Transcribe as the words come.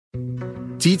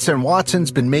Dietz and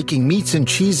Watson's been making meats and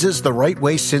cheeses the right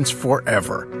way since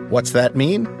forever. What's that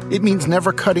mean? It means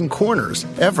never cutting corners,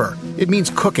 ever. It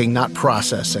means cooking, not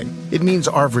processing. It means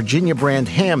our Virginia brand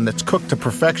ham that's cooked to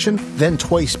perfection, then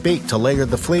twice baked to layer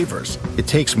the flavors. It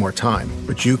takes more time,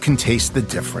 but you can taste the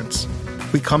difference.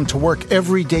 We come to work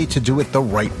every day to do it the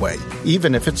right way,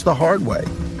 even if it's the hard way.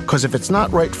 Because if it's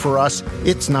not right for us,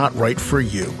 it's not right for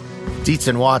you. Dietz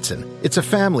and Watson, it's a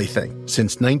family thing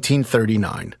since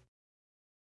 1939.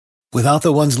 Without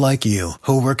the ones like you,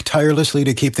 who work tirelessly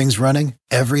to keep things running,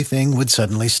 everything would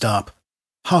suddenly stop.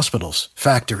 Hospitals,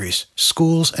 factories,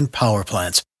 schools, and power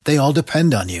plants, they all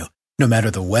depend on you. No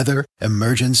matter the weather,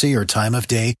 emergency, or time of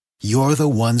day, you're the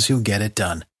ones who get it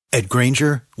done. At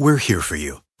Grainger, we're here for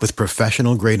you with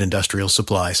professional-grade industrial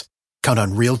supplies. Count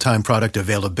on real-time product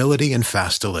availability and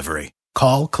fast delivery.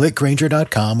 Call, click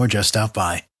Grainger.com, or just stop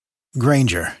by.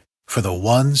 Grainger, for the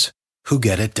ones who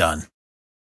get it done.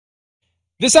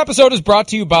 This episode is brought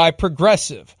to you by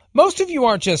Progressive. Most of you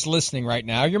aren't just listening right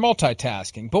now, you're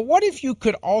multitasking. But what if you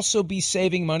could also be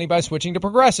saving money by switching to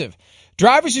Progressive?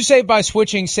 Drivers who save by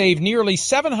switching save nearly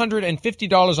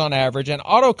 $750 on average, and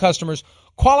auto customers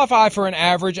qualify for an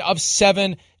average of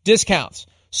 7 discounts.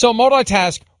 So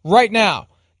multitask right now.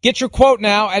 Get your quote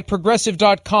now at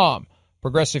Progressive.com.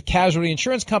 Progressive Casualty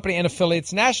Insurance Company and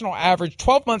affiliates, national average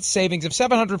 12-month savings of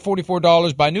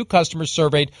 $744 by new customers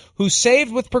surveyed who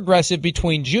saved with Progressive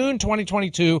between June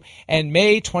 2022 and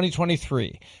May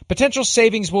 2023. Potential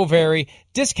savings will vary.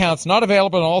 Discounts not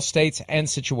available in all states and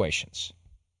situations.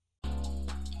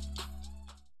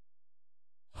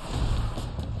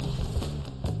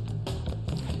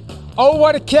 Oh,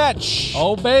 what a catch.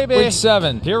 Oh, baby. Week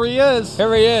 7. Here he is.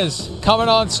 Here he is, coming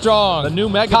on strong. The new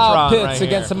Megatron Kyle Pitts right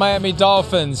against here. the Miami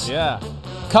Dolphins. Yeah.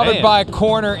 Covered Man. by a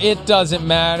corner. It doesn't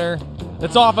matter.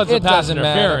 It's offensive pass doesn't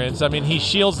interference. I mean, he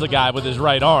shields the guy with his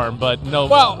right arm, but no.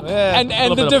 Well, and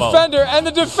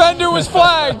the defender was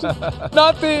flagged.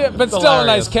 But still a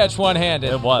nice catch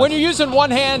one-handed. It was. When you're using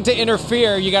one hand to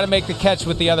interfere, you got to make the catch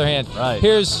with the other hand. Right.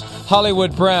 Here's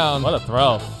Hollywood Brown. What a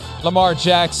throw. Lamar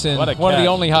Jackson, What a one of the catch.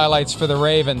 only highlights for the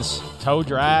Ravens. Toe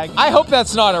drag. I hope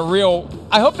that's not a real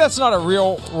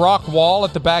rock wall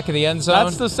at the back of the end zone.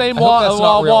 That's the same I hope that's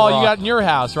not real wall you rock. got in your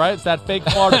house, right? It's that fake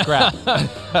Florida crap.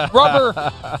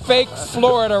 Rubber fake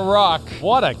Florida rock.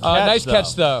 What a catch, nice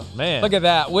catch, though. Man. Look at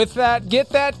that. With that, get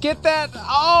that.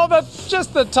 Oh,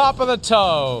 just the top of the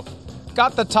toe.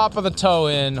 Got the top of the toe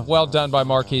in. Well done by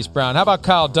Marquise Brown. How about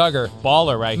Kyle Duggar?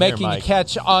 Baller right making here, Mike. a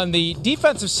catch on the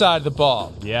defensive side of the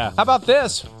ball. Yeah. How about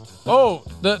this? Oh,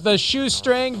 the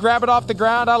shoestring, grab it off the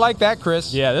ground. I like that,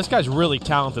 Chris. Yeah, this guy's really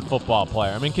talented football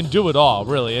player. I mean, can do it all,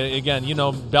 really. Again, you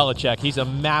know Belichick. He's a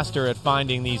master at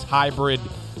finding these hybrid,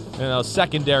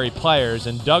 secondary players,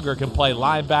 and Duggar can play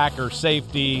linebacker,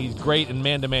 safety. He's great in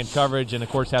man-to-man coverage, and, of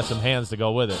course, has some hands to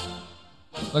go with it.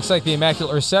 Looks like the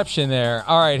immaculate reception there.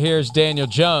 All right, here's Daniel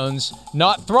Jones.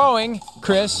 Not throwing,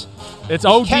 Chris. It's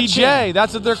ODJ. Catching.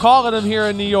 That's what they're calling him here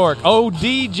in New York.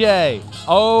 ODJ.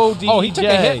 Oh, he took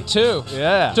a hit, too.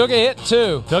 Yeah. Took a hit,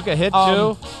 too.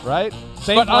 Right?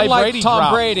 Same But play unlike Brady Tom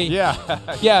dropped. Brady. Yeah.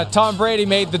 Yeah, Tom Brady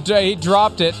he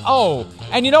dropped it. Oh,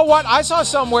 and you know what? I saw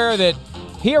somewhere that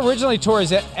he originally tore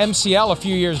his MCL a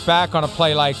few years back on a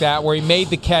play like that where he made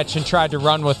the catch and tried to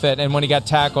run with it, and when he got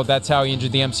tackled, that's how he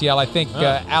injured the MCL. I think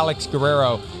Alex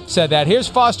Guerrero said that. Here's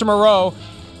Foster Moreau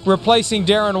replacing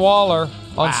Darren Waller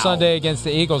on Sunday against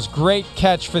the Eagles. Great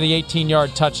catch for the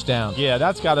 18-yard touchdown. Yeah,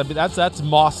 that's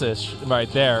Moss-ish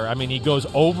right there. I mean, he goes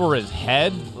over his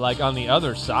head, like on the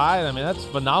other side. I mean, that's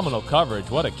phenomenal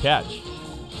coverage. What a catch.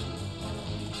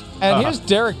 And here's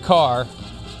Derek Carr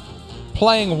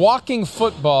playing walking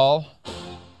football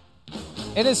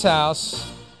in his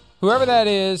house. Whoever that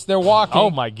is, they're walking. Oh,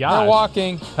 my God. They're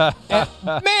walking. And,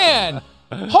 man,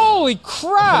 holy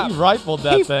crap. He rifled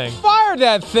that thing. He fired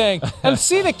that thing. And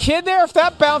see the kid there? If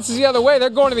that bounces the other way,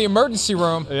 they're going to the emergency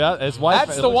room. Yeah, his wife.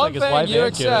 That's the one thing you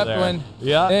accept when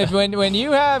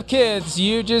you have kids.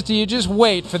 You just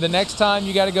wait for the next time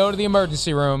you got to go to the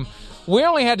emergency room. We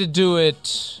only had to do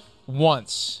it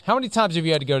once. How many times have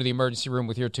you had to go to the emergency room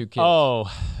with your two kids?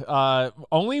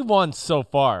 Only once so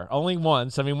far. Only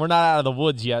once. I mean, we're not out of the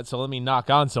woods yet, so let me knock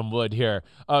on some wood here.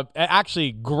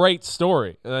 Actually, great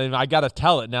story. I got to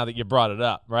tell it now that you brought it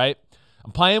up, right?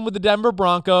 I'm playing with the Denver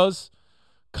Broncos.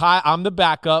 I'm the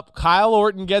backup. Kyle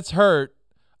Orton gets hurt.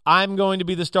 I'm going to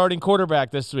be the starting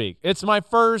quarterback this week. It's my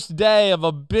first day of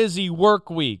a busy work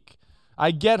week.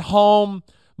 I get home.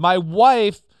 My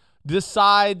wife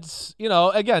decides,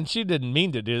 again, she didn't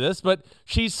mean to do this, but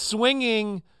she's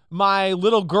swinging my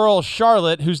little girl,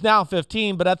 Charlotte, who's now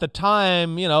 15, but at the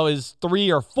time, is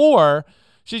 3 or 4.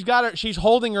 she's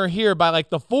holding her here by like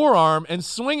the forearm and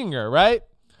swinging her, right?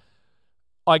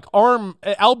 Like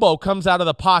elbow comes out of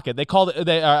the pocket. They call it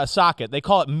a socket. They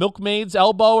call it milkmaid's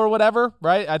elbow or whatever,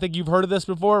 right? I think you've heard of this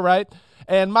before, right?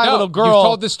 And my little girl, you've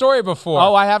told this story before.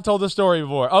 Oh, I have told this story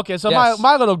before. Okay, so yes.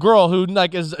 my little girl, who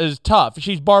like is tough.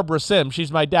 She's Barbara Simms.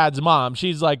 She's my dad's mom.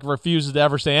 She's like refuses to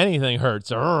ever say anything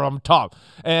hurts. I'm tough.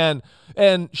 And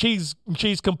she's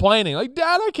complaining like,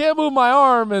 Dad, I can't move my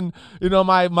arm. And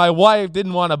my wife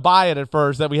didn't want to buy it at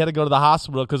first. That we had to go to the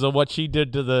hospital because of what she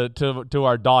did to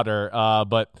our daughter.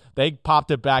 But they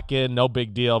popped it back in, no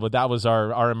big deal. But that was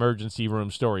our emergency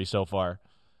room story so far.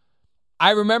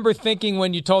 I remember thinking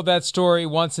when you told that story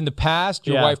once in the past,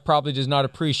 your wife probably does not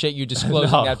appreciate you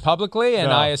disclosing that publicly,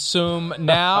 and I assume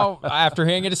now, after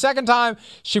hearing it a second time,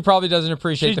 she probably doesn't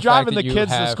appreciate the fact that you have driving the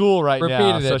kids to school right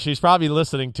now, it. So she's probably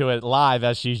listening to it live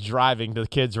as she's driving the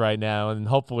kids right now, and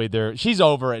hopefully she's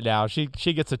over it now. She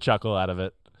gets a chuckle out of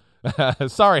it.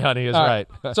 Sorry, honey, is right.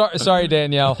 Sorry,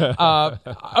 Danielle.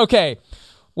 Okay.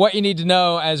 What you need to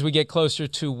know as we get closer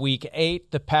to Week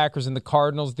 8, the Packers and the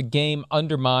Cardinals, the game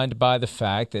undermined by the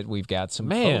fact that we've got some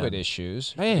COVID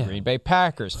issues. The Green Bay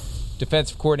Packers.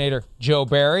 Defensive coordinator Joe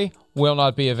Barry will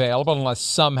not be available unless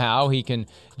somehow he can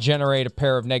generate a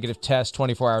pair of negative tests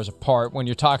 24 hours apart. When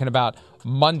you're talking about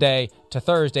Monday to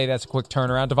Thursday, that's a quick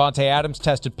turnaround. Davante Adams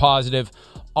tested positive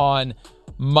on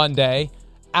Monday.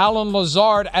 Allen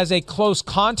Lazard, as a close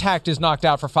contact, is knocked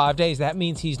out for 5 days. That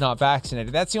means he's not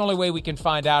vaccinated. That's the only way we can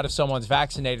find out if someone's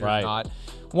vaccinated or not.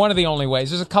 One of the only ways.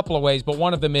 There's a couple of ways, but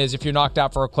one of them is if you're knocked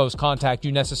out for a close contact,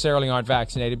 you necessarily aren't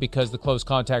vaccinated because the close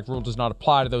contact rule does not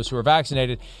apply to those who are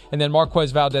vaccinated. And then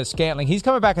Marquez Valdez-Scantling, he's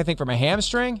coming back, I think, from a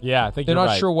hamstring. Yeah, I think they're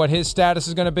not sure what his status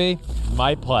is going to be.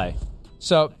 Might play.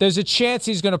 So there's a chance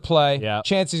he's going to play. Yeah.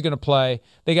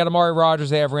 They got Amari Rodgers.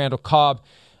 They have Randall Cobb.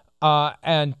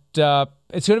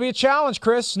 It's going to be a challenge,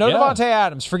 Chris. No Davante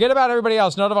Adams. Forget about everybody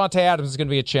else. No Davante Adams is going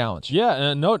to be a challenge.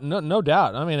 Yeah, no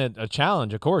doubt. I mean, a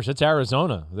challenge, of course. It's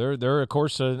Arizona. They're of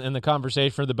course in the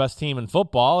conversation for the best team in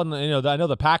football, and I know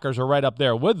the Packers are right up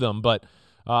there with them. But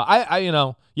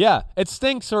it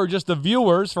stinks for just the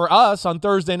viewers. For us on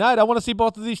Thursday night, I want to see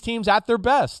both of these teams at their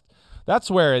best. That's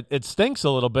where it stinks a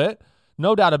little bit,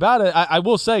 no doubt about it. I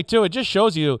will say too, it just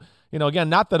shows you, again,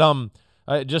 not that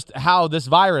just how this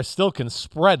virus still can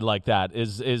spread like that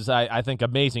is I think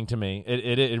amazing to me.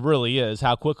 It really is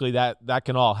how quickly that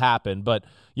can all happen. But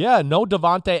yeah, no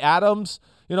Davante Adams,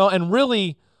 and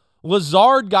really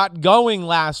Lazard got going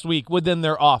last week within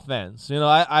their offense.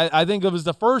 I think it was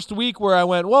the first week where I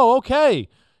went, whoa, okay,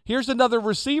 here's another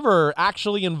receiver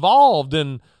actually involved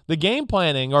in the game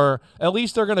planning, or at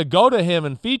least they're going to go to him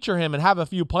and feature him and have a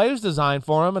few plays designed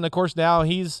for him. And of course now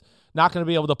he's not going to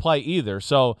be able to play either.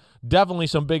 So definitely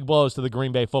some big blows to the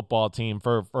Green Bay football team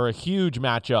for a huge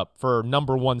matchup for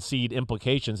number 1 seed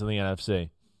implications in the NFC.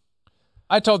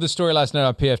 I told this story last night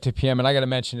on PFTPM, and I got to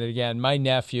mention it again. My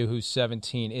nephew, who's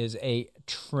 17, is a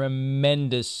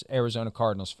tremendous Arizona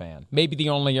Cardinals fan. Maybe the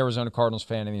only Arizona Cardinals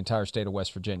fan in the entire state of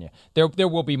West Virginia. There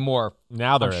will be more,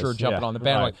 now I'm sure, jumping on the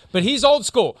bandwagon. Right. But he's old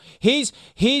school. He's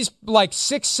like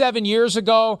 6-7 years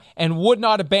ago and would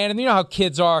not abandon. You know how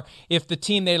kids are. If the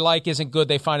team they like isn't good,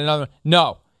 they find another one.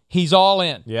 No, he's all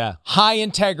in. Yeah. High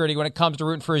integrity when it comes to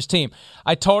rooting for his team.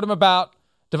 I told him about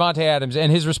Davante Adams,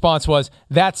 and his response was,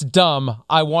 "That's dumb.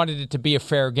 I wanted it to be a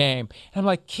fair game." And I'm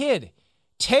like, kid,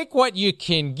 take what you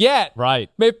can get. Right.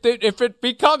 If it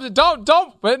becomes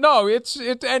don't. But no,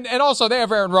 and also they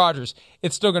have Aaron Rodgers.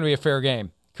 It's still going to be a fair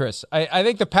game, Chris. I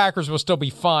think the Packers will still be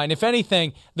fine. If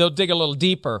anything, they'll dig a little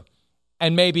deeper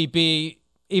and maybe be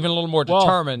even a little more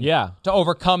determined to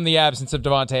overcome the absence of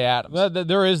Davante Adams.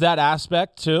 There is that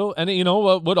aspect, too. And,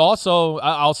 what also,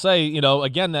 I'll say,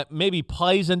 again, that maybe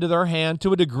plays into their hand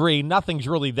to a degree. Nothing's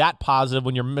really that positive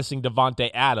when you're missing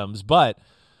Davante Adams. But,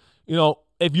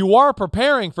 if you are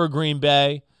preparing for Green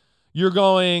Bay, you're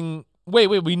going, wait,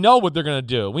 we know what they're going to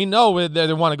do. We know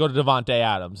they want to go to Davante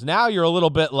Adams. Now you're a little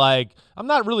bit like, I'm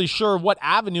not really sure what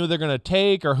avenue they're going to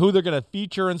take or who they're going to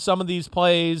feature in some of these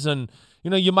plays. And,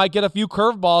 you might get a few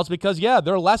curveballs because,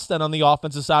 they're less than on the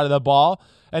offensive side of the ball,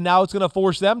 and now it's going to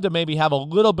force them to maybe have a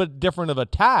little bit different of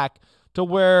attack to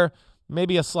where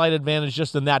maybe a slight advantage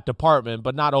just in that department,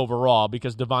 but not overall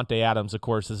because Davante Adams, of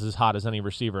course, is as hot as any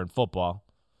receiver in football.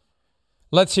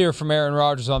 Let's hear from Aaron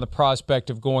Rodgers on the prospect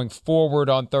of going forward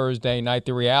on Thursday night.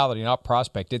 The reality, not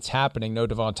prospect. It's happening. No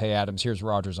Davante Adams. Here's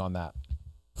Rodgers on that.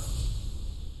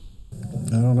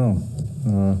 I don't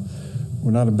know. We're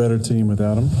not a better team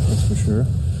without him, that's for sure.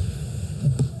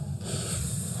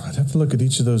 I'd have to look at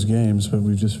each of those games, but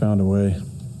we've just found a way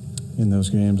in those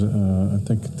games. I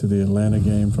think to the Atlanta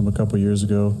game from a couple years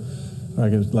ago, I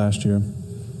guess last year,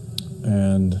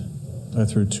 and I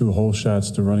threw 2 hole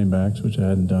shots to running backs, which I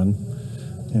hadn't done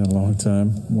in a long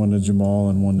time. One to Jamal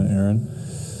and one to Aaron.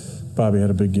 Bobby had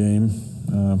a big game.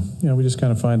 We just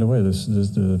kind of find a way. This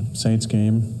is the Saints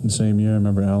game the same year. I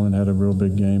remember Allen had a real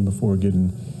big game before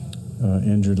getting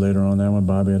injured later on that one.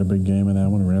 Bobby had a big game in that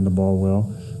one, ran the ball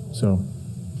well. So,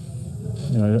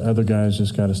 other guys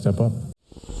just got to step up.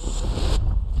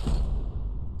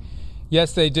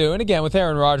 Yes, they do. And again, with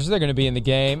Aaron Rodgers, they're going to be in the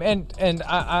game. And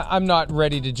I'm not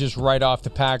ready to just write off the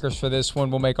Packers for this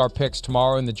one. We'll make our picks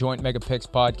tomorrow in the Joint Mega Picks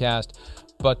podcast.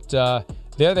 But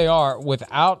there they are.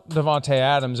 Without Davante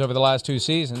Adams over the last 2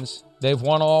 seasons, they've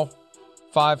won all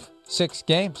 5-6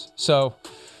 games. So,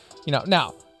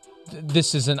 now,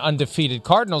 this is an undefeated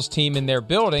Cardinals team in their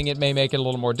building. It may make it a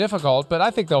little more difficult, but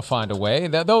I think they'll find a way.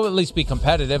 They'll at least be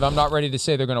competitive. I'm not ready to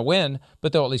say they're going to win,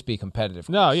 but they'll at least be competitive.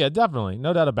 No, yeah, definitely.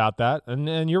 No doubt about that.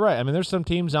 And you're right. I mean, there's some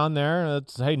teams on there.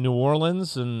 New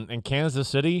Orleans and Kansas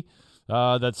City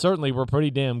that certainly were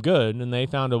pretty damn good, and they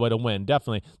found a way to win,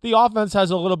 definitely. The offense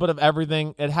has a little bit of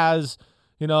everything. It has,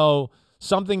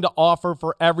 something to offer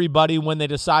for everybody when they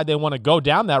decide they want to go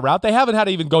down that route. They haven't had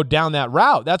to even go down that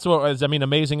route. That's what is,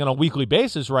 amazing on a weekly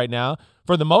basis right now.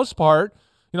 For the most part,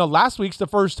 last week's the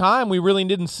first time we really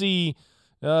didn't see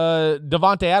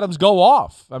Davante Adams go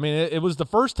off. I mean, it was the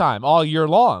first time all year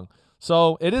long.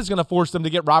 So it is going to force them to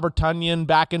get Robert Tonyan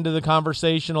back into the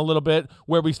conversation a little bit,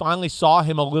 where we finally saw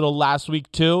him a little last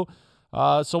week too.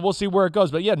 So we'll see where it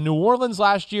goes. But yeah, New Orleans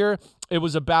last year, it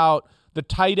was about the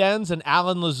tight ends and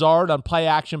Alan Lazard on play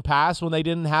action pass when they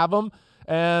didn't have them.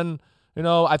 And,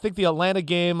 I think the Atlanta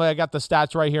game, I got the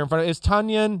stats right here in front of it, is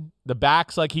Tonyan, the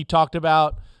backs like he talked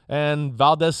about, and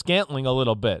Valdez-Scantling a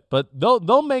little bit. But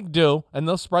they'll make do, and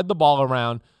they'll spread the ball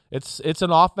around. It's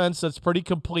an offense that's pretty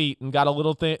complete and got a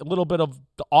little bit of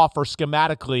the offer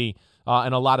schematically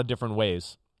in a lot of different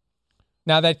ways.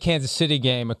 Now, that Kansas City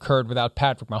game occurred without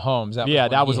Patrick Mahomes.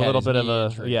 That was a little bit of a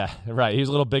injury. Yeah, right. He was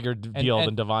a little bigger deal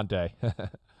than Davante.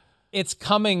 It's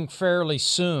coming fairly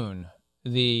soon,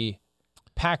 the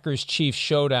Packers-Chiefs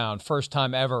showdown, first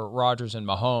time ever Rodgers and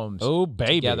Mahomes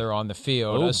together on the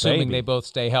field, assuming they both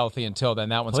stay healthy until then.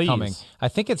 That one's coming. I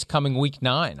think it's coming week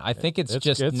 9. I think it's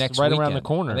just next right weekend. Around the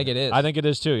corner. I think it is. I think it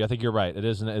is too. I think you're right. It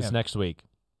is. It's next week.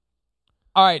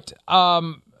 All right.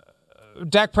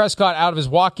 Dak Prescott out of his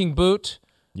walking boot.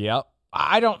 Yep.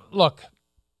 I don't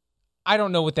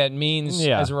know what that means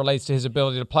as it relates to his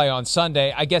ability to play on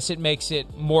Sunday. I guess it makes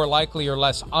it more likely or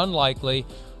less unlikely,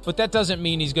 but that doesn't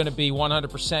mean he's going to be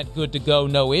 100% good to go,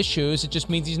 no issues. It just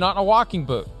means he's not in a walking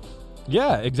boot.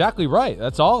 Yeah, exactly right.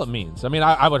 That's all it means. I mean,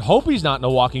 I would hope he's not in a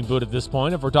walking boot at this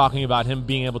point if we're talking about him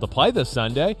being able to play this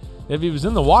Sunday. If he was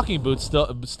in the walking boot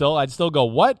still I'd still go,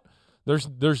 what?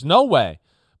 There's no way.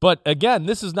 But again,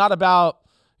 this is not about,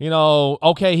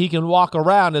 okay, he can walk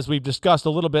around, as we've discussed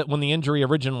a little bit when the injury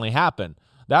originally happened.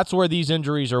 That's where these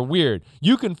injuries are weird.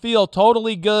 You can feel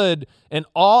totally good in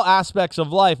all aspects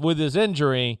of life with his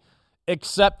injury,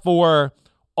 except for,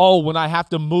 when I have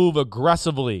to move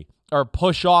aggressively or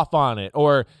push off on it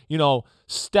or,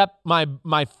 step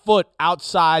my foot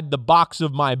outside the box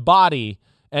of my body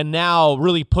and now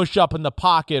really push up in the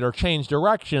pocket or change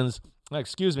directions.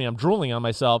 Excuse me, I'm drooling on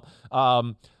myself.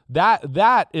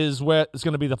 That is where it's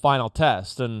going to be the final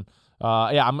test. And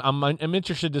I'm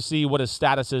interested to see what his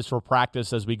status is for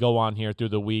practice as we go on here through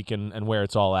the week and where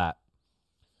it's all at.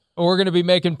 We're going to be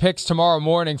making picks tomorrow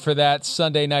morning for that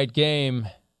Sunday night game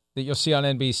that you'll see on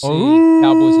NBC,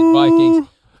 Cowboys and Vikings,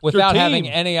 without having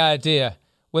any idea.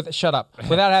 Without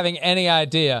having any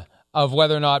idea of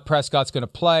whether or not Prescott's going to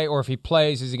play, or if he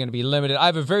plays, is he going to be limited? I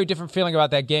have a very different feeling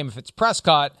about that game if it's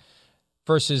Prescott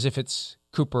versus if it's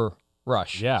Cooper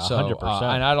Rush. Yeah, 100%.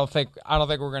 And I don't think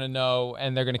we're going to know,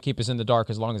 and they're going to keep us in the dark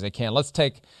as long as they can. Let's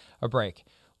take a break.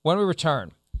 When we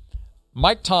return,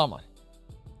 Mike Tomlin,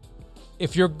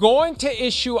 if you're going to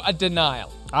issue a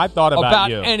denial, I thought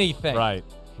about you. Anything, right.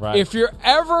 If you're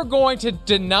ever going to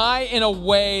deny in a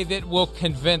way that will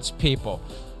convince people,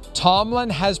 Tomlin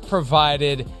has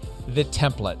provided the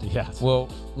template. Yes. We'll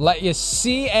let you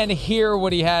see and hear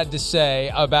what he had to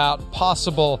say about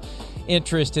possible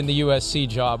interest in the USC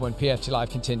job when PFT Live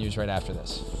continues right after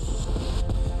this.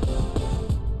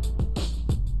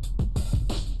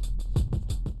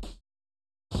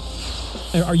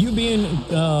 Are you being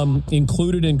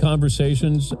included in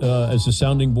conversations as a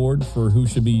sounding board for who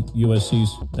should be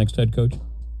USC's next head coach?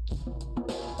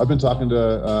 I've been talking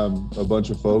to a bunch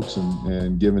of folks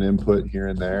and giving input here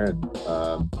and there.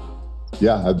 And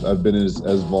I've been as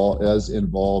involved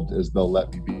as they'll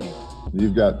let me be.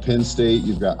 You've got Penn State,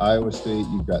 you've got Iowa State,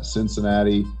 you've got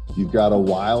Cincinnati, you've got a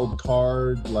wild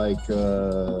card like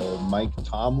Mike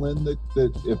Tomlin.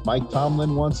 That if Mike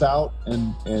Tomlin wants out,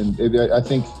 I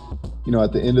think,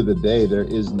 at the end of the day, there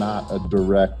is not a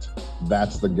direct,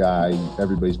 that's the guy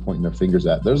everybody's pointing their fingers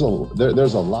at. There's a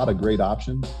lot of great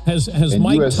options. Has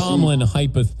Mike USC, Tomlin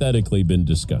hypothetically been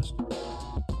discussed?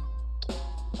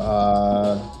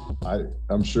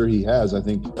 I'm sure he has. I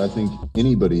think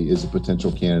anybody is a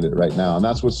potential candidate right now. And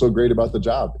that's what's so great about the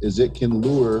job, is it can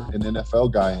lure an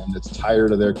NFL guy in that's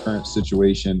tired of their current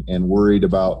situation and worried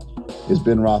about, is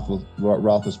Ben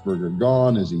Roethlisberger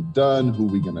gone? Is he done? Who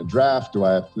are we going to draft?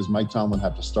 Does Mike Tomlin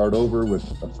have to start over with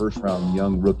a first-round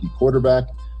young rookie quarterback?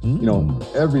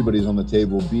 Everybody's on the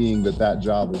table, being that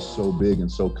job is so big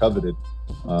and so coveted.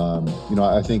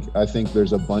 I think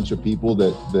there's a bunch of people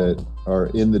that are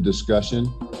in the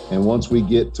discussion. And once we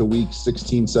get to week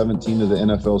 16, 17 of the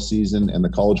NFL season and the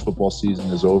college football season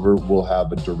is over, we'll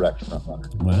have a direct front runner.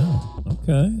 Wow.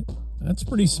 Okay. That's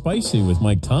pretty spicy with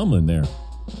Mike Tomlin there.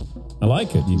 I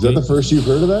like it. Is that the first you've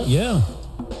heard of that? Yeah.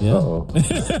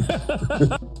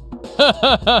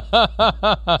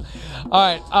 All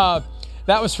right.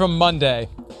 That was from Monday.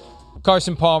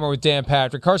 Carson Palmer with Dan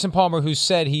Patrick. Carson Palmer, who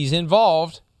said he's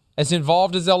involved as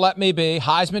they'll let me be.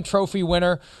 Heisman Trophy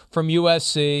winner from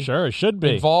USC. Sure, it should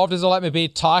be. Involved as they'll let me be,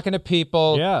 talking to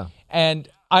people. Yeah. And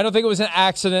I don't think it was an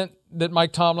accident that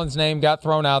Mike Tomlin's name got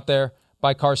thrown out there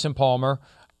by Carson Palmer.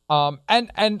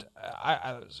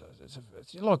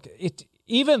 Look,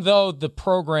 even though the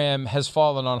program has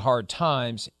fallen on hard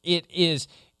times, it is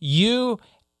USC.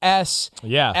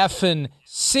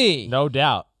 No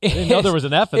doubt. I didn't know there was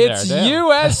an F in there. It's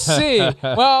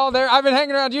USC. Well, I've been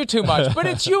hanging around you too much, but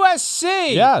it's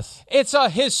USC. Yes. It's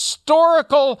a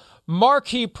historical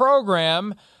marquee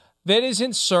program that is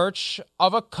in search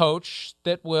of a coach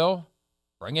that will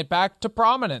bring it back to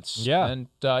prominence. Yeah. And,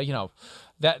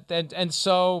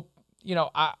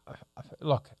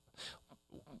 look,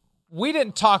 we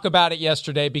didn't talk about it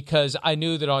yesterday because I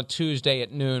knew that on Tuesday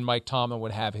at noon, Mike Tomlin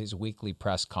would have his weekly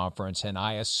press conference, and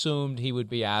I assumed he would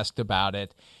be asked about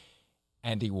it,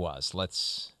 and he was.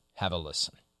 Let's have a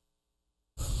listen.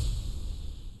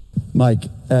 Mike,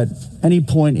 at any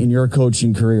point in your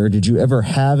coaching career, did you ever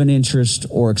have an interest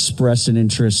or express an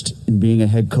interest in being a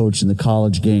head coach in the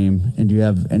college game? And do you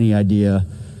have any idea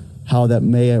how that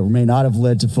may or may not have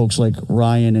led to folks like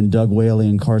Ryan and Doug Whaley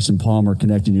and Carson Palmer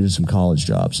connecting you to some college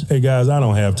jobs? Hey, guys, I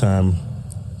don't have time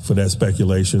for that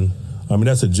speculation. I mean,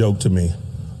 that's a joke to me.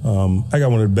 I got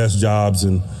one of the best jobs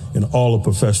in all of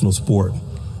professional sport.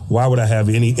 Why would I have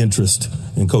any interest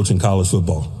in coaching college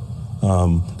football?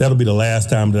 That'll be the last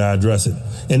time that I address it.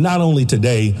 And not only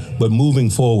today, but moving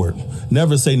forward.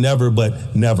 Never say never,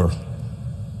 but never.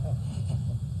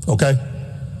 Okay?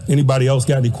 Anybody else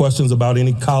got any questions about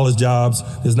any college jobs?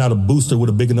 There's not a booster with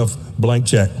a big enough blank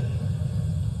check.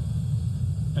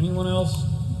 Anyone else?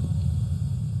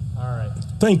 All right.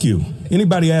 Thank you.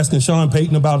 Anybody asking Sean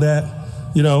Payton about that?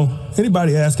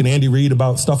 Anybody asking Andy Reid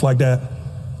about stuff like that?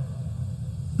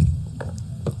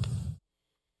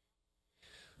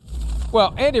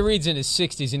 Well, Andy Reid's in his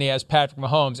 60s and he has Patrick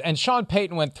Mahomes, and Sean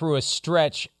Payton went through a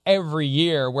stretch every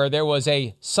year where there was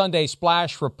a Sunday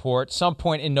Splash report some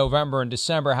point in November and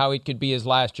December how it could be his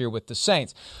last year with the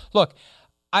Saints. Look,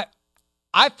 I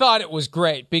thought it was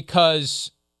great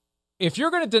because if you're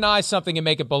going to deny something and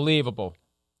make it believable,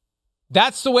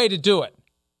 that's the way to do it.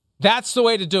 That's the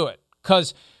way to do it,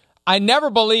 because I never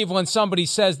believe when somebody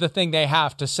says the thing they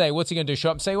have to say. What's he going to do?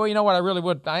 Show up and say, well, you know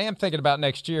what? I am thinking about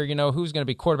next year. Who's going to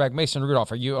be quarterback? Mason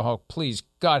Rudolph. Please,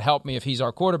 God help me if he's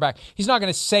our quarterback. He's not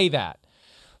going to say that.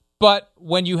 But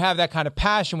when you have that kind of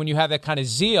passion, when you have that kind of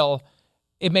zeal,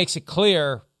 it makes it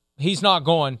clear he's not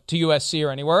going to USC or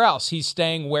anywhere else. He's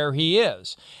staying where he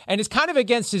is. And it's kind of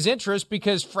against his interest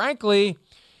because, frankly,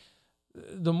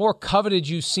 the more coveted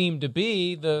you seem to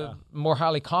be, the more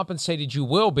highly compensated you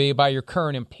will be by your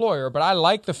current employer. But I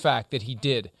like the fact that he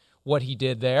did what he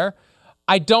did there.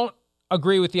 I don't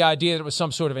agree with the idea that it was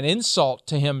some sort of an insult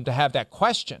to him to have that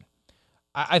question.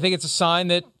 I think it's a sign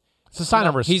that it's a sign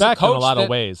of respect in a lot of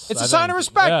ways. It's a sign of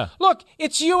respect. Yeah. Look,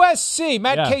 it's USC.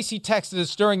 Matt Casey texted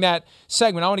us during that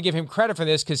segment. I want to give him credit for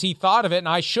this because he thought of it, and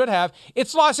I should have.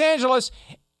 It's Los Angeles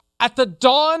at the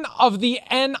dawn of the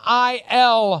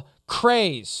NIL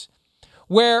craze,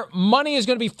 where money is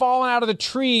going to be falling out of the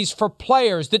trees for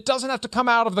players that doesn't have to come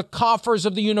out of the coffers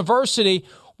of the university,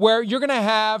 where you're going to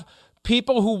have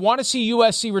people who want to see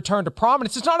USC return to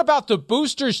prominence. It's not about the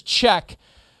booster's check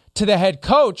to the head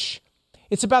coach.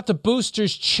 It's about the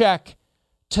booster's check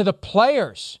to the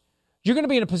players. You're going to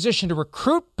be in a position to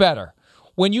recruit better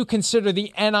when you consider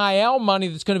the NIL money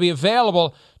that's going to be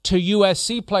available to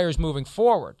USC players moving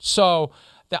forward. So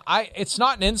it's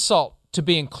not an insult to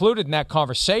be included in that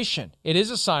conversation. It is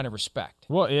a sign of respect.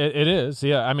 Well, it is,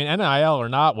 yeah. I mean, NIL or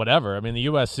not, whatever. I mean, the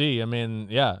USC, I mean,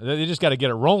 yeah, they just got to get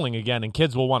it rolling again, and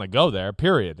kids will want to go there,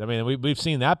 period. I mean, we've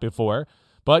seen that before.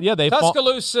 But, yeah,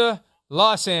 Tuscaloosa,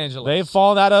 Los Angeles. They've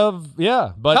fallen out of,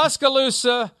 but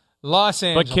Tuscaloosa, Los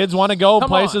Angeles. But kids want to go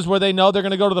places where they know they're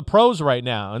going to go to the pros right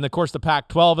now. And, of course, the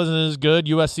Pac-12 isn't as good.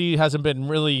 USC hasn't been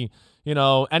really,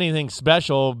 anything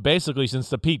special basically since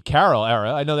the Pete Carroll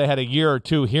era. I know they had a year or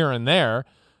two here and there.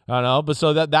 I know, but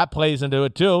so that plays into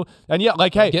it too. And yeah,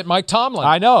 like, hey, get Mike Tomlin.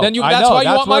 I know. That's why you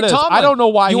want Mike Tomlin. I don't know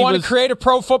why you want to create a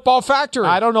pro football factory.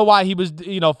 I don't know why he was,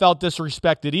 felt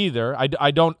disrespected either.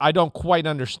 I don't quite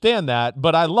understand that,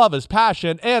 but I love his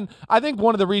passion, and I think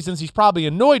one of the reasons he's probably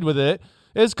annoyed with it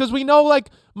is because we know, like,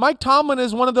 Mike Tomlin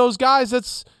is one of those guys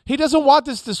he doesn't want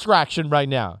this distraction right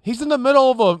now. He's in the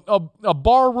middle of a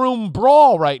barroom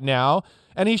brawl right now,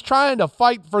 and he's trying to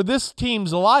fight for this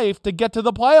team's life to get to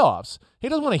the playoffs. He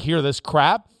doesn't want to hear this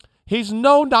crap. He's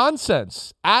no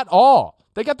nonsense at all.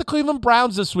 They got the Cleveland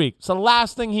Browns this week. It's the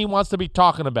last thing he wants to be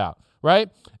talking about, right?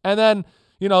 And then,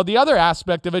 the other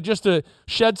aspect of it, just to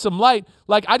shed some light,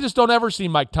 like, I just don't ever see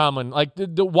Mike Tomlin. Like,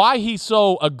 why he's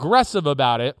so aggressive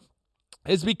about it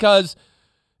is because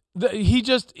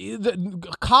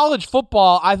college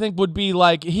football, I think, would be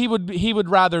like, he would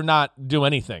rather not do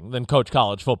anything than coach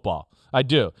college football. I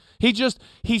do.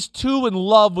 He's too in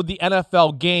love with the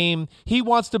NFL game. He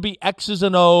wants to be X's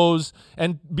and O's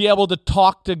and be able to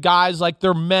talk to guys like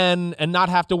they're men and not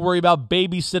have to worry about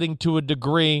babysitting to a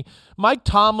degree. Mike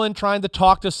Tomlin trying to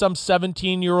talk to some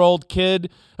 17-year-old kid.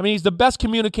 I mean, he's the best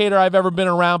communicator I've ever been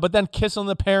around, but then kissing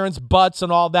the parents' butts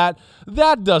and all that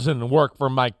doesn't work for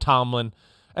Mike Tomlin.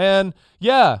 And,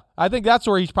 yeah, I think that's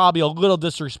where he's probably a little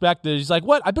disrespected. He's like,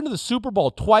 what? I've been to the Super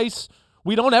Bowl twice.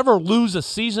 We don't ever lose a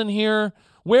season here.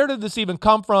 Where did this even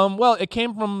come from? Well, it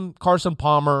came from Carson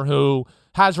Palmer, who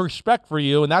has respect for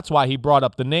you, and that's why he brought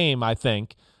up the name, I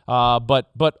think. But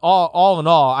all in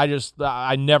all,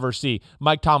 I never see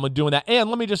Mike Tomlin doing that. And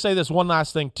let me just say this one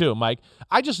last thing too, Mike.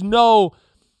 I just know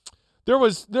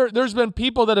there's been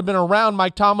people that have been around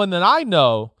Mike Tomlin that I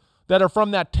know that are from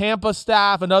that Tampa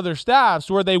staff and other staffs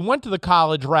where they went to the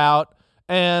college route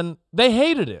and they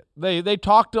hated it. They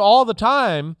talked all the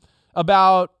time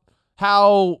about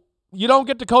how you don't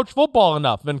get to coach football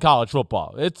enough in college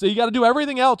football. You got to do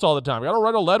everything else all the time. You got to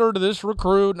write a letter to this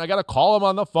recruit, and I got to call him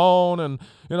on the phone, and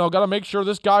got to make sure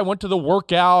this guy went to the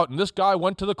workout and this guy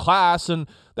went to the class, and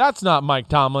that's not Mike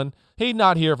Tomlin. He's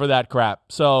not here for that crap.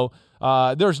 So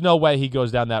there's no way he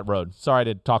goes down that road. Sorry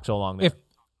to talk so long there.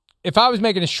 If I was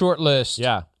making a short list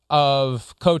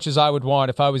of coaches I would want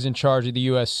if I was in charge of the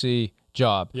USC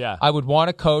job. I would want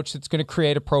a coach that's going to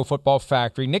create a pro football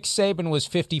factory. Nick Saban was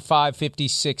 55,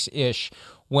 56-ish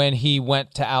when he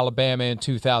went to Alabama in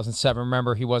 2007.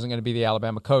 Remember, he wasn't going to be the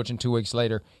Alabama coach, and 2 weeks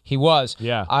later, he was.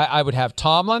 I would have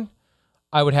Tomlin.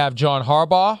 I would have John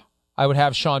Harbaugh. I would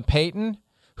have Sean Payton.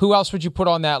 Who else would you put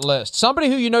on that list? Somebody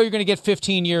who you're going to get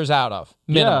 15 years out of,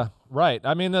 minimum. Right.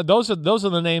 I mean, those are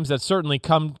the names that certainly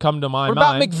come to my mind. What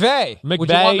about McVay? Would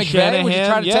you want McVay? Shanahan? Would you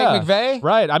try to take McVay?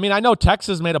 Right. I mean, I know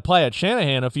Texas made a play at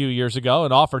Shanahan a few years ago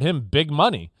and offered him big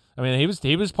money. I mean,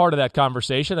 he was part of that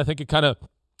conversation. I think it kind of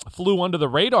flew under the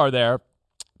radar there.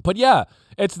 But yeah,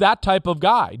 it's that type of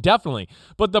guy, definitely.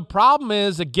 But the problem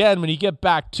is, again, when you get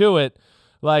back to it,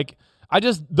 like,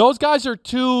 those guys are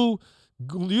too,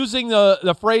 using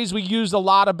the phrase we used a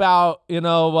lot about,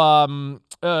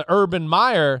 Urban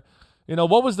Meyer.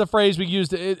 What was the phrase we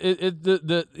used?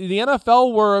 The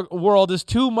NFL world is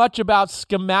too much about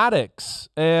schematics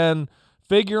and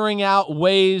figuring out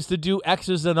ways to do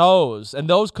X's and O's. And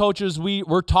those coaches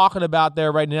we're talking about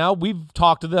there right now, we've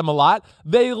talked to them a lot.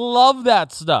 They love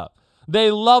that stuff.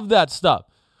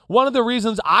 One of the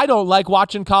reasons I don't like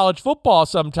watching college football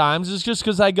sometimes is just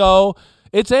because I go,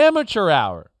 it's amateur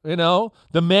hour.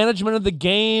 The management of the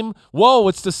game. Whoa,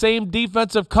 it's the same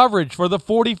defensive coverage for the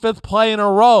 45th play in a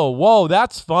row. Whoa,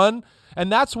 that's fun.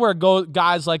 And that's where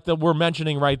guys like that we're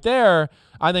mentioning right there,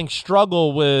 I think,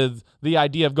 struggle with the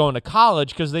idea of going to college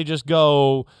because they just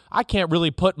go, I can't really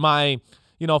put my,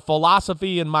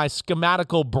 philosophy and my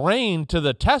schematical brain to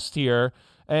the test here,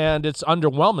 and it's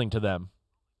underwhelming to them.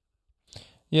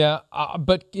 Yeah,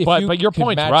 but your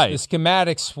point's right. The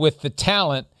schematics with the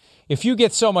talent. If you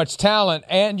get so much talent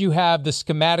and you have the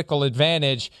schematical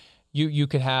advantage, you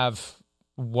could have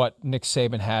what Nick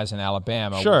Saban has in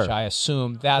Alabama, which I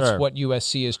assume that's what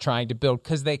USC is trying to build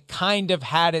because they kind of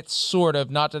had it sort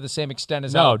of, not to the same extent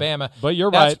as Alabama. But you're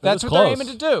right. That's what they're aiming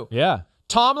to do. Yeah.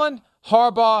 Tomlin,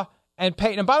 Harbaugh, and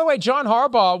Peyton. And by the way, John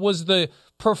Harbaugh was the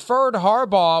preferred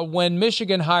Harbaugh when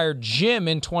Michigan hired Jim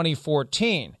in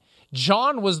 2014.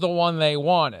 John was the one they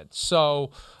wanted.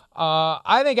 So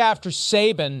I think after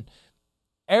Saban,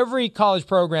 every college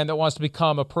program that wants to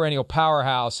become a perennial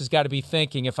powerhouse has got to be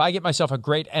thinking, if I get myself a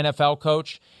great NFL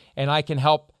coach and I can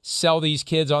help sell these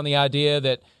kids on the idea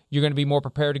that you're going to be more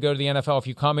prepared to go to the NFL if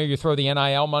you come here, you throw the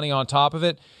NIL money on top of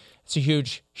it, it's a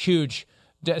huge, huge.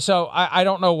 So I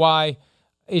don't know why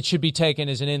it should be taken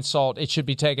as an insult. It should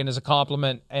be taken as a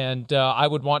compliment. And I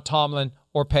would want Tomlin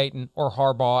or Peyton or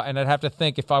Harbaugh, and I'd have to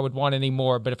think if I would want any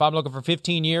more. But if I'm looking for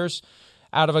 15 years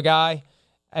out of a guy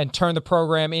and turn the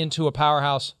program into a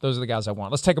powerhouse, those are the guys I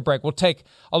want. Let's take a break. We'll take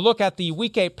a look at the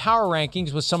Week 8 Power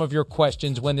Rankings with some of your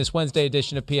questions when this Wednesday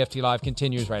edition of PFT Live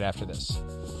continues right after this.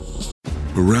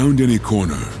 Around any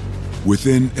corner,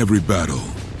 within every battle,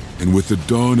 and with the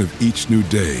dawn of each new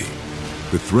day,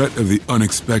 the threat of the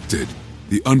unexpected,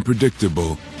 the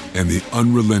unpredictable, and the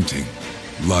unrelenting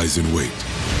lies in wait.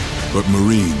 But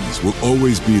Marines will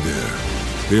always be there.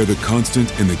 They are the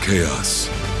constant in the chaos.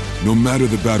 No matter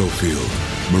the battlefield,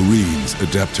 Marines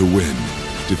adapt to win,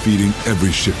 defeating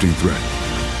every shifting threat,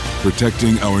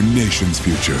 protecting our nation's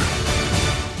future.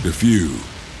 The few,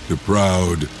 the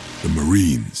proud, the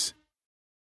Marines.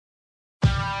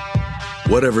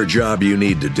 Whatever job you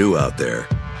need to do out there,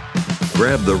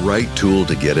 grab the right tool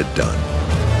to get it done.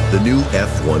 The new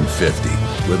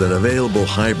F-150 with an available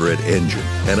hybrid engine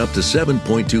and up to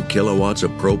 7.2 kilowatts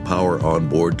of Pro Power on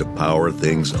board to power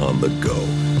things on the go.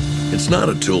 It's not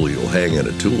a tool you'll hang in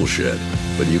a tool shed,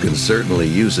 but you can certainly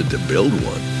use it to build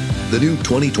one. The new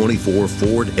 2024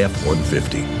 Ford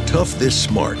F-150. Tough this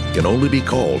smart can only be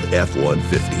called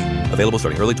F-150. Available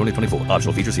starting early 2024.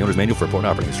 Optional features, the owner's manual for important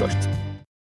operating instructions.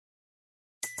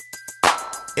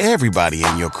 Everybody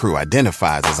in your crew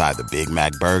identifies as either Big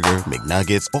Mac Burger,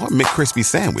 McNuggets, or McCrispy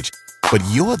Sandwich. But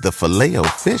you're the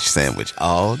Filet-O-Fish Sandwich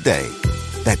all day.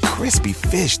 That crispy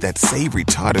fish, that savory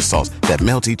tartar sauce, that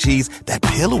melty cheese, that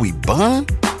pillowy bun.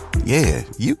 Yeah,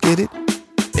 you get it.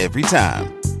 Every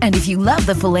time. And if you love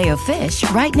the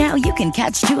Filet-O-Fish, right now you can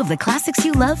catch two of the classics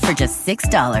you love for just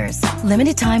 $6.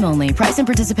 Limited time only. Price and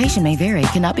participation may vary.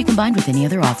 Cannot be combined with any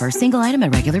other offer. Single item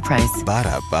at regular price.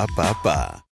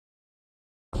 Ba-da-ba-ba-ba.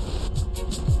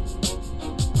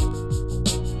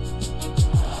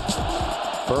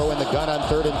 Burrow in the gun on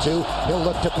 3rd and 2. He'll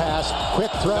look to pass.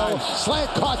 Quick throw. Nice. Slant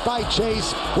caught by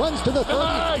Chase. Runs to the 30.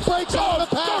 Nice. Breaks out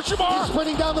the pass. He's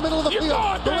sprinting down the middle of the field.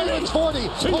 The Ravens 40.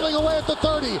 Pulling away at the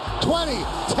 30. 20.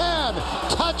 10.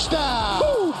 Touchdown.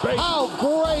 Woo, how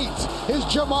great is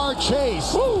Jamar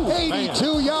Chase? Woo,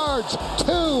 82 man. Yards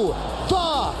to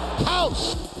the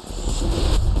house.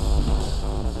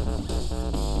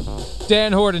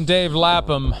 Dan Hort and Dave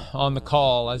Lapham on the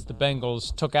call as the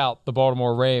Bengals took out the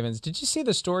Baltimore Ravens. Did you see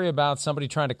the story about somebody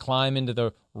trying to climb into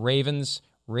the Ravens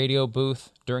radio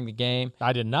booth during the game?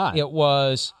 I did not. It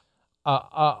was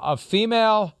a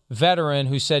female veteran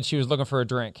who said she was looking for a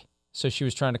drink, so she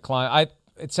was trying to climb.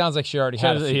 It sounds like she already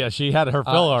had it. Yeah, she had her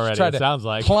fill already, it sounds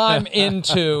like. Climb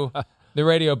into the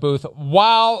radio booth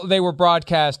while they were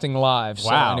broadcasting live. So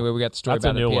wow. Anyway, we got the story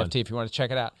about it at PFT one. if you want to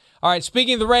check it out. All right,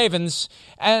 speaking of the Ravens,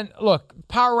 and look,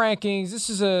 Power Rankings,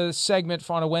 this is a segment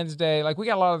on a Wednesday. Like, we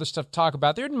got a lot of other stuff to talk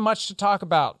about. There isn't much to talk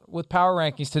about with Power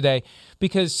Rankings today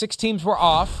because 6 teams were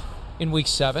off in Week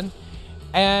 7.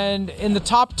 And in the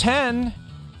top 10,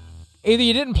 either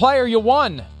you didn't play or you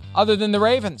won, other than the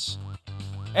Ravens.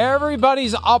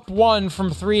 Everybody's up 1 from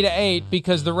 3 to 8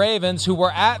 because the Ravens, who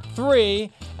were at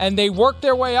 3, and they worked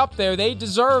their way up there, they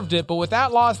deserved it. But with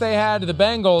that loss they had to the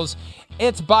Bengals,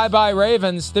 it's bye-bye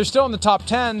Ravens. They're still in the top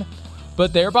 10,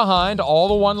 but they're behind all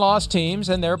the 1-loss teams,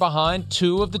 and they're behind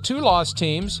 2 of the 2-loss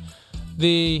teams.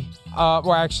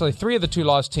 Actually 3 of the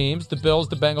 2-loss teams, the Bills,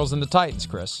 the Bengals, and the Titans,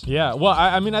 Chris. Yeah, well,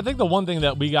 I mean, I think the one thing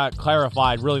that we got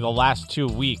clarified really the last 2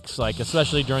 weeks, like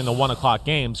especially during the 1 o'clock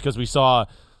games, because we saw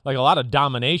like a lot of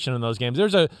domination in those games.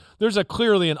 There's a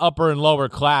clearly an upper and lower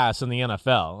class in the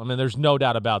NFL. I mean, there's no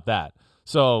doubt about that.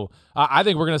 So I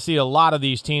think we're going to see a lot of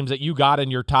these teams that you got in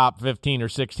your top 15 or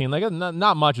 16. Like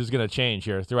not much is going to change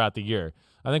here throughout the year.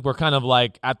 I think we're kind of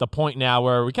like at the point now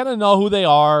where we kind of know who they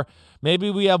are. Maybe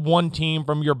we have one team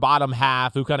from your bottom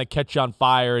half who kind of catch on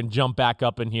fire and jump back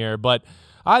up in here. But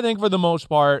I think for the most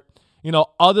part,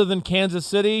 other than Kansas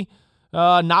City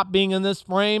not being in this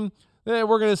frame,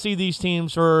 we're going to see these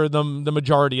teams for the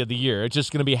majority of the year. It's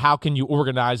just going to be how can you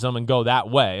organize them and go that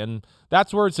way. And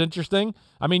that's where it's interesting.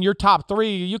 I mean, your top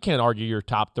 3, you can't argue your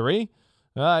top 3.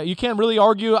 You can't really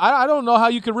argue. I don't know how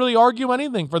you could really argue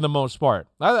anything for the most part.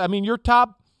 I mean, your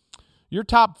top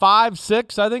 5,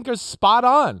 6, I think is spot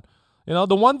on.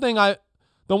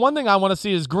 The the one thing I want to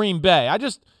see is Green Bay. I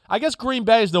guess Green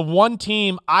Bay is the one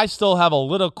team I still have a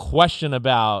little question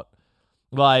about,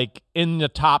 like, in the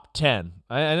top 10.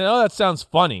 I know that sounds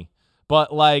funny,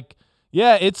 but, like,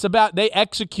 yeah, it's about they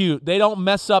execute. They don't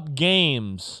mess up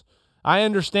games. I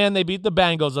understand they beat the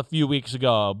Bengals a few weeks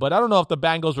ago, but I don't know if the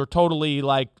Bengals were totally,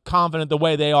 like, confident the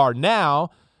way they are now.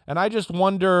 And I just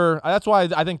wonder, that's why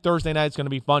I think Thursday night's going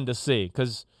to be fun to see.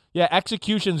 Because, yeah,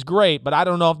 execution's great, but I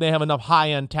don't know if they have enough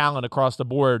high-end talent across the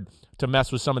board to mess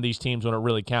with some of these teams when it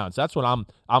really counts. That's what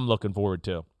I'm looking forward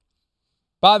to.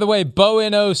 By the way, Bo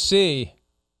in OC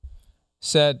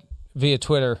said via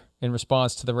Twitter in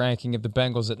response to the ranking of the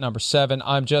Bengals at number 7,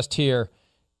 I'm just here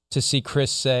to see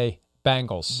Chris say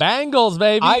Bengals. Bengals,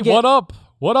 baby. What up?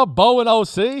 What up, Bo and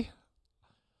OC?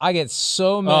 I get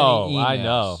so many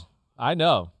emails. I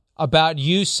know. About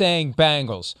you saying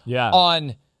Bengals. Yeah.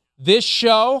 On this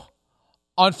show,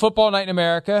 on Football Night in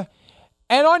America,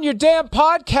 and on your damn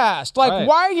podcast. Like, right.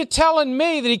 Why are you telling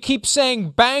me that he keeps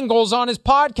saying Bengals on his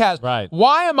podcast? Right.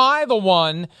 Why am I the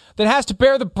one that has to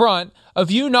bear the brunt of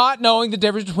you not knowing the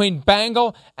difference between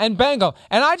Bengal and Bengal?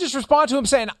 And I just respond to him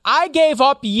saying, I gave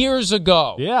up years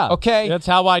ago. Yeah. Okay? That's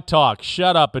how I talk.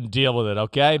 Shut up and deal with it,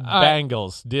 okay?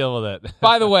 Bengals, deal with it.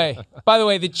 By the way,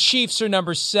 the Chiefs are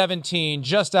number 17,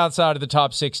 just outside of the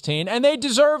top 16, and they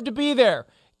deserve to be there,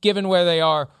 given where they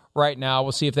are right now.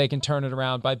 We'll see if they can turn it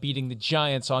around by beating the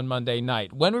Giants on Monday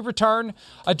night. When we return,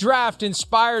 a draft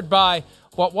inspired by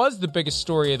what was the biggest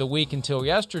story of the week until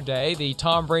yesterday, the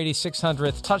Tom Brady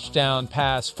 600th touchdown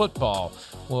pass football.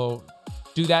 We'll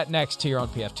do that next here on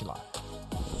PFT Live.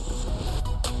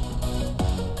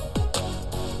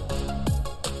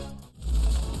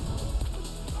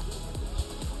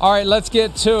 All right, let's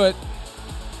get to it.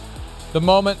 The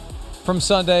moment from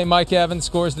Sunday, Mike Evans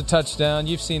scores the touchdown.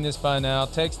 You've seen this by now.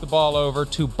 Takes the ball over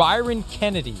to Byron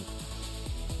Kennedy,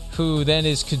 who then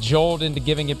is cajoled into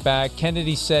giving it back.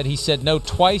 Kennedy said he said no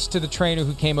twice to the trainer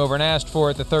who came over and asked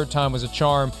for it. The third time was a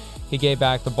charm. He gave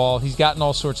back the ball. He's gotten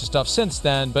all sorts of stuff since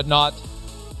then, but not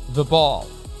the ball.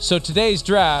 So today's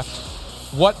draft,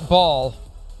 what ball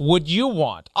would you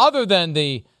want other than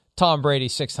the Tom Brady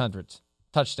 600th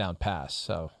touchdown pass?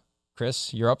 So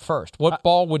Chris, you're up first. What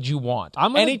ball would you want?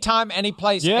 Anytime, any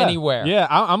place, anywhere. Yeah,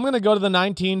 I'm going to go to the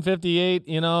 1958,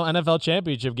 NFL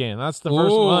championship game. That's the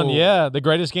first one. Yeah, the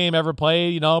greatest game ever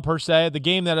played, per se. The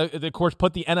game that, of course,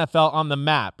 put the NFL on the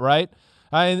map, right?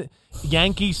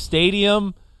 Yankee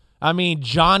Stadium.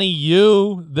 Johnny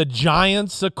U, the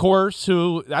Giants, of course,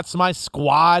 that's my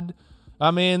squad.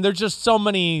 There's just so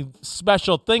many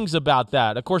special things about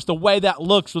that. Of course, the way that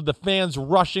looks with the fans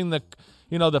rushing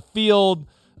the field.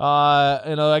 I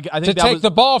think to take the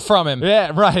ball from him.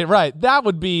 Yeah, right. That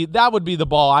would be the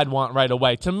ball I'd want right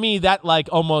away. To me, that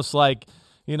almost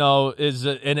is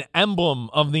an emblem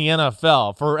of the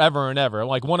NFL forever and ever,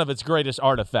 like one of its greatest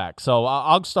artifacts. So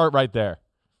I'll start right there.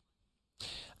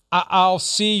 I'll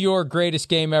see your greatest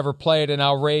game ever played, and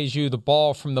I'll raise you the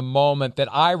ball from the moment that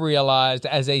I realized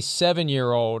as a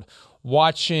 7-year-old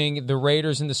watching the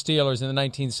Raiders and the Steelers in the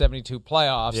 1972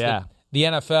 playoffs. Yeah. The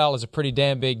NFL is a pretty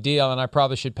damn big deal, and I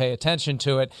probably should pay attention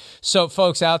to it. So,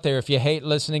 folks out there, if you hate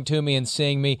listening to me and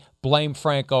seeing me, blame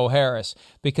Franco Harris,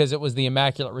 because it was the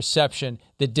Immaculate Reception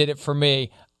that did it for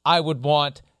me. I would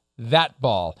want that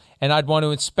ball, and I'd want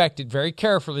to inspect it very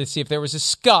carefully to see if there was a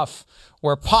scuff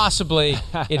where possibly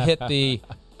it hit the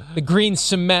green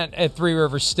cement at Three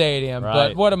Rivers Stadium. Right.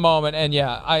 But what a moment. And,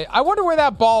 yeah, I wonder where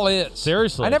that ball is.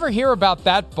 Seriously. I never hear about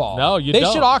that ball. No, you don't.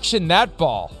 They should auction that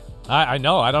ball. I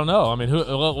know. I don't know.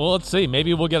 Well, let's see.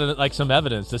 Maybe we'll get some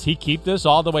evidence. Does he keep this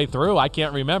all the way through? I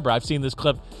can't remember. I've seen this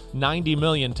clip 90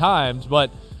 million times.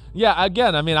 But, yeah,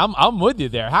 again, I'm with you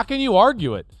there. How can you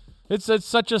argue it? It's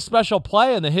such a special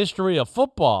play in the history of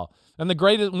football. And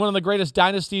one of the greatest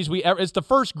dynasties it's the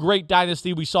first great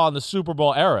dynasty we saw in the Super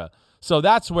Bowl era. So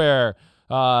that's where,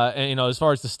 as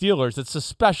far as the Steelers, it's a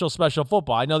special, special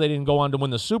football. I know they didn't go on to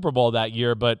win the Super Bowl that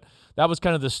year, but that was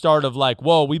kind of the start of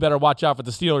whoa, we better watch out for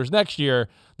the Steelers next year.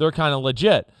 They're kind of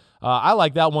legit. I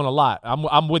like that one a lot.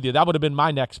 I'm with you. That would have been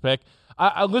my next pick.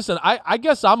 Listen, I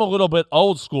guess I'm a little bit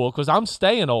old school because I'm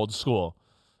staying old school.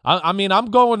 I'm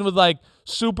going with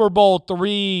Super Bowl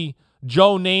III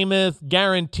Joe Namath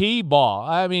guarantee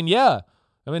ball. Yeah.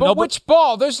 Which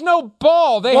ball? There's no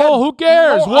ball. Who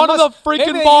cares? One of the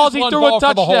freaking balls he threw a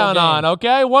touchdown on,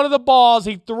 okay? One of the balls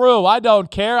he threw. I don't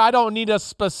care. I don't need a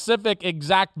specific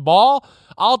exact ball.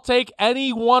 I'll take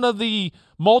any one of the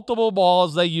multiple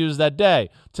balls they used that day.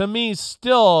 To me,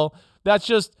 still, that's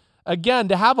just, again,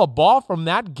 to have a ball from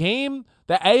that game,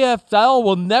 the AFL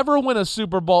will never win a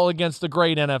Super Bowl against the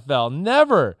great NFL.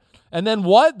 Never. And then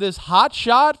what? This hot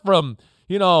shot from,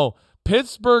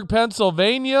 Pittsburgh,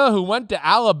 Pennsylvania, who went to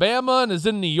Alabama and is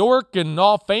in New York and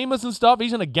all famous and stuff,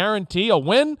 he's going to guarantee a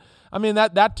win? I mean,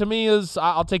 that to me is,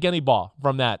 I'll take any ball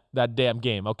from that damn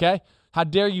game, okay? How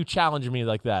dare you challenge me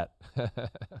like that?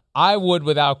 I would,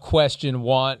 without question,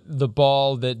 want the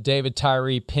ball that David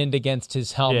Tyree pinned against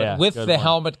his helmet with the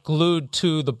helmet glued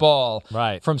to the ball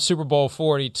from Super Bowl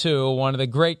 42. One of the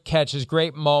great catches,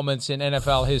 great moments in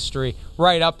NFL history,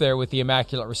 right up there with the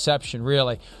immaculate reception,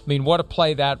 really. I mean, what a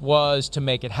play that was to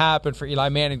make it happen for Eli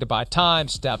Manning to buy time,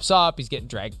 steps up, he's getting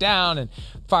dragged down and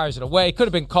fires it away. Could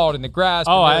have been called in the grass.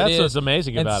 Oh, that's what's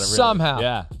amazing about it,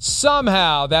 really.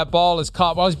 Somehow that ball is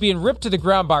caught while he's being ripped to the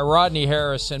ground by Rodney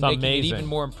Harrison, making it even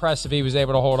more impressive he was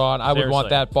able to hold on. I would want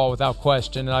that ball without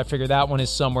question, and I figure that one is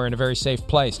somewhere in a very safe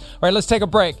place. All right, let's take a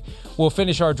break. We'll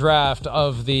finish our draft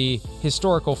of the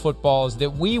historical footballs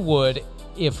that we would,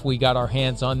 if we got our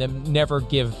hands on them, never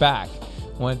give back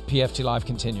when PFT Live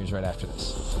continues right after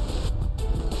this.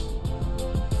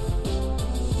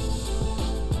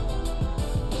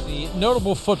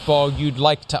 Notable football you'd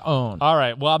like to own. All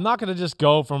right. Well, I'm not going to just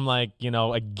go from a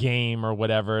game or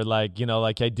whatever, like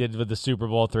I did with the Super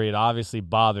Bowl 3. It obviously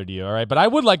bothered you, all right? But I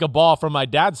would like a ball from my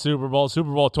dad's Super Bowl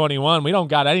 21. We don't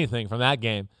got anything from that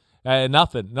game.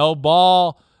 Nothing. No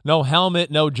ball, no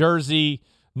helmet, no jersey,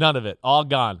 none of it. All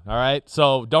gone, all right?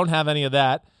 So don't have any of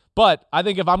that. But I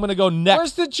think if I'm going to go next.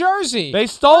 Where's the jersey? They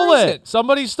stole it.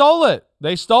 Somebody stole it.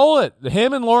 They stole it.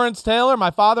 Him and Lawrence Taylor, my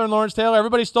father and Lawrence Taylor,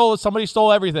 everybody stole it. Somebody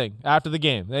stole everything after the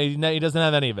game. He doesn't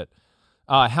have any of it.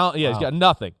 He's got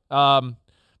nothing.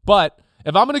 But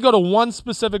if I'm going to go to one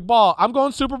specific ball, I'm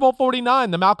going Super Bowl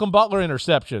 49, the Malcolm Butler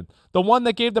interception, the one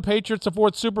that gave the Patriots a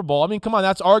fourth Super Bowl. I mean, come on,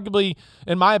 that's arguably,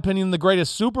 in my opinion, the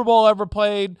greatest Super Bowl ever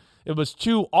played. It was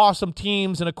two awesome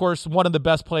teams, and, of course, one of the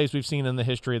best plays we've seen in the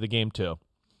history of the game, too.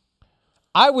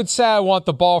 I would say I want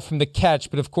the ball from the catch,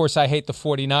 but of course I hate the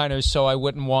 49ers, so I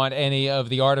wouldn't want any of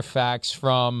the artifacts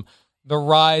from the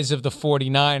rise of the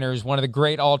 49ers, one of the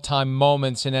great all-time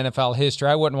moments in NFL history.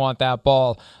 I wouldn't want that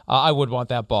ball. I would want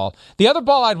that ball. The other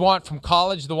ball I'd want from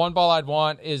college, the one ball I'd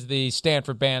want is the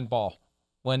Stanford band ball.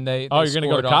 When they you're going to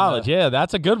go to college. Yeah,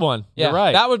 that's a good one. Yeah, you're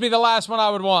right. That would be the last one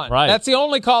I would want. Right. That's the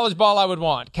only college ball I would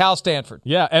want. Cal Stanford.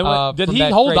 Yeah, and did he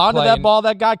hold on to that ball,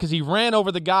 that guy? Because he ran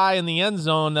over the guy in the end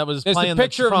zone that was playing the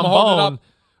trombone. Of him holding it up.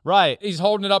 Right. He's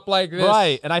holding it up like this.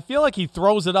 Right, and I feel like he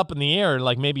throws it up in the air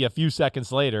maybe a few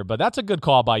seconds later, but that's a good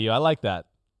call by you. I like that.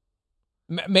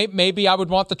 Maybe I would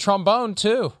want the trombone,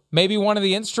 too. Maybe one of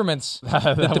the instruments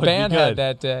that the band had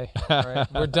that day. All right,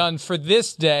 we're done for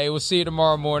this day. We'll see you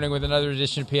tomorrow morning with another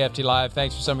edition of PFT Live.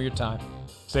 Thanks for some of your time.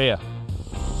 See ya.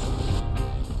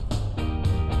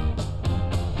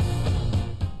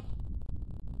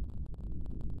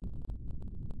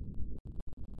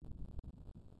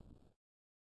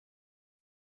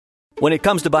 When it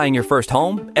comes to buying your first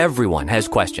home, everyone has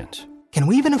questions. Can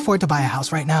we even afford to buy a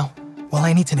house right now? Well,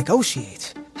 I need to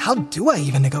negotiate. How do I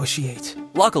even negotiate?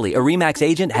 Luckily, a RE/MAX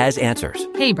agent has answers.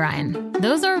 Hey, Brian,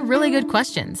 those are really good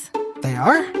questions. They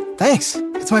are? Thanks.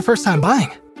 It's my first time buying.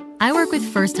 I work with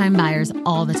first-time buyers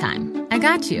all the time. I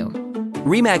got you.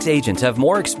 RE/MAX agents have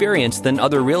more experience than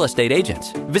other real estate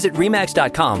agents. Visit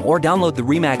RE/MAX.com or download the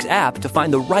RE/MAX app to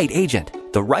find the right agent.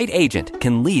 The right agent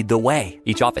can lead the way.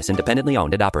 Each office independently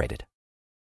owned and operated.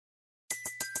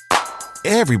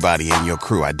 Everybody in your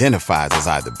crew identifies as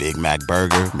either Big Mac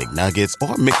Burger, McNuggets,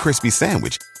 or McCrispy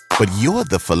Sandwich. But you're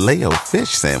the Filet-O-Fish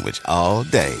Sandwich all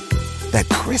day. That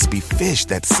crispy fish,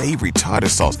 that savory tartar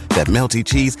sauce, that melty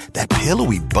cheese, that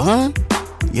pillowy bun.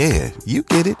 Yeah, you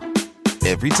get it.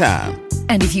 Every time.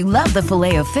 And if you love the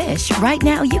Filet-O-Fish, right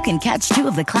now you can catch two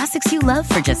of the classics you love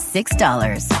for just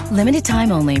 $6. Limited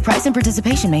time only. Price and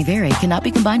participation may vary. Cannot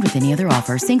be combined with any other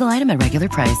offer. Single item at regular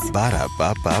price.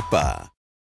 Ba-da-ba-ba-ba.